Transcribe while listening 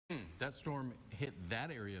That storm hit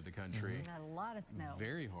that area of the country Got a lot of snow.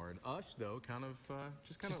 very hard. Us, though,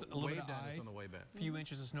 just kind of a little bit waved of at us ice, on the way back. a few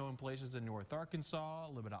inches of snow in places in North Arkansas, a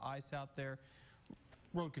little bit of ice out there.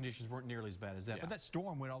 Road conditions weren't nearly as bad as that, Yeah. but that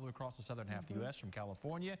storm went all the way across the southern half of the U.S. from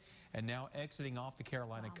California and now exiting off the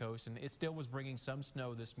Carolina coast, and it still was bringing some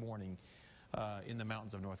snow this morning in the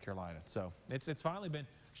mountains of North Carolina. So it's finally been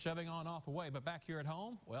shoving on off away, but back here at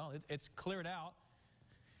home, well, it's cleared out.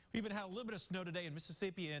 We even had a little bit of snow today in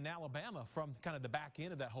Mississippi and Alabama from kind of the back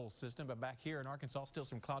end of that whole system, but back here in Arkansas, still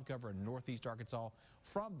some cloud cover in northeast Arkansas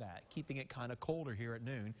from that, keeping it kind of colder here at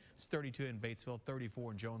noon. It's 32 in Batesville,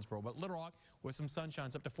 34 in Jonesboro, but Little Rock with some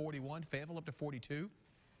sunshines up to 41, Fayetteville up to 42,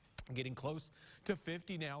 getting close to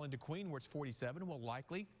 50 now into Queen where it's 47. Will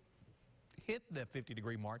likely hit the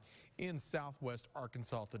 50-degree mark in southwest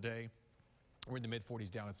Arkansas today. We're in the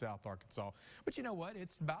mid-40s down in South Arkansas. But you know what?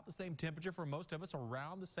 It's about the same temperature for most of us,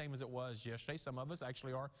 around the same as it was yesterday. Some of us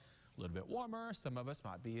actually are a little bit warmer. Some of us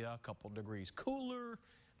might be a couple degrees cooler.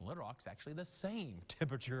 Little Rock's actually the same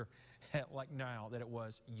temperature like now that it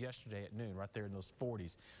was yesterday at noon, right there in those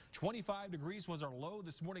 40s. 25 degrees was our low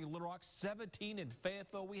this morning in Little Rock, 17 in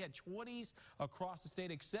Fayetteville. We had 20s across the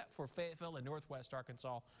state except for Fayetteville and northwest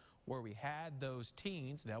Arkansas where we had those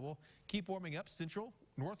teens. Now we'll keep warming up central,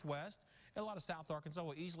 northwest, and a lot of South Arkansas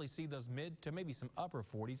will easily see those mid to maybe some upper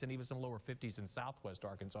 40s and even some lower 50s in southwest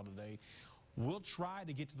Arkansas today. We'll try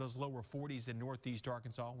to get to those lower 40s in northeast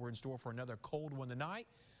Arkansas. We're in store for another cold one tonight,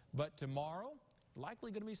 but tomorrow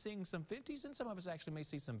likely going to be seeing some 50s, and some of us actually may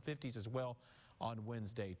see some 50s as well on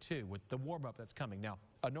Wednesday too with the warm-up that's coming. Now,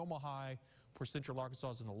 a normal high for central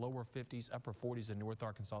Arkansas is in the lower 50s, upper 40s in north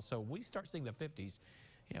Arkansas. So when we start seeing the 50s,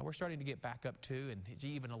 we're starting to get back up to and it's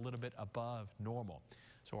even a little bit above normal.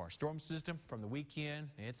 So our storm system from the weekend,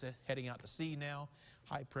 it's heading out to sea now.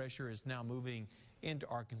 High pressure is now moving into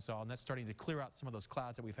Arkansas, and that's starting to clear out some of those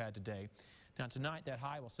clouds that we've had today. Now tonight, that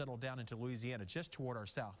high will settle down into Louisiana, just toward our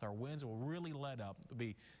south. Our winds will really let up. It'll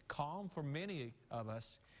be calm for many of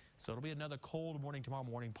us, so it'll be another cold morning tomorrow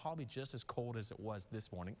morning, probably just as cold as it was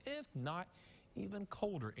this morning, if not even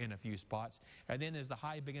colder in a few spots. And then as the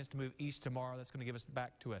high begins to move east tomorrow, that's going to give us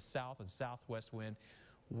back to a south and southwest wind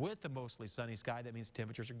with a mostly sunny sky. That means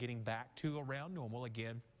temperatures are getting back to around normal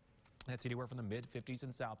again. That's anywhere from the mid-50s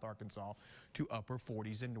in South Arkansas to upper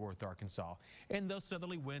 40s in North Arkansas. And those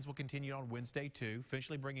southerly winds will continue on Wednesday too,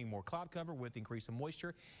 officially bringing more cloud cover with increase in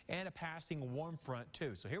moisture and a passing warm front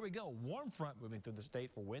too. So here we go, warm front moving through the state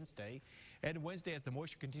for Wednesday. And Wednesday, as the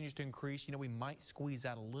moisture continues to increase, we might squeeze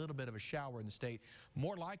out a little bit of a shower in the state.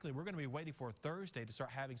 More likely, we're going to be waiting for Thursday to start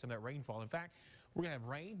having some of that rainfall. In fact, we're going to have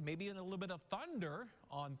rain, maybe a little bit of thunder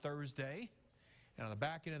on Thursday. And on the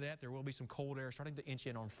back end of that, there will be some cold air starting to inch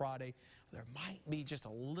in on Friday. There might be just a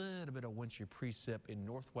little bit of wintry precip in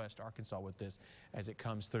northwest Arkansas with this as it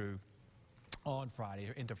comes through on Friday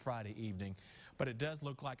or into Friday evening. But it does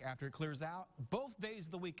look like after it clears out, both days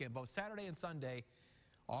of the weekend, both Saturday and Sunday,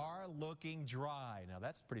 are looking dry. Now,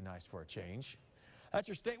 that's pretty nice for a change. That's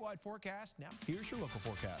your statewide forecast. Now, here's your local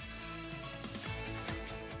forecast.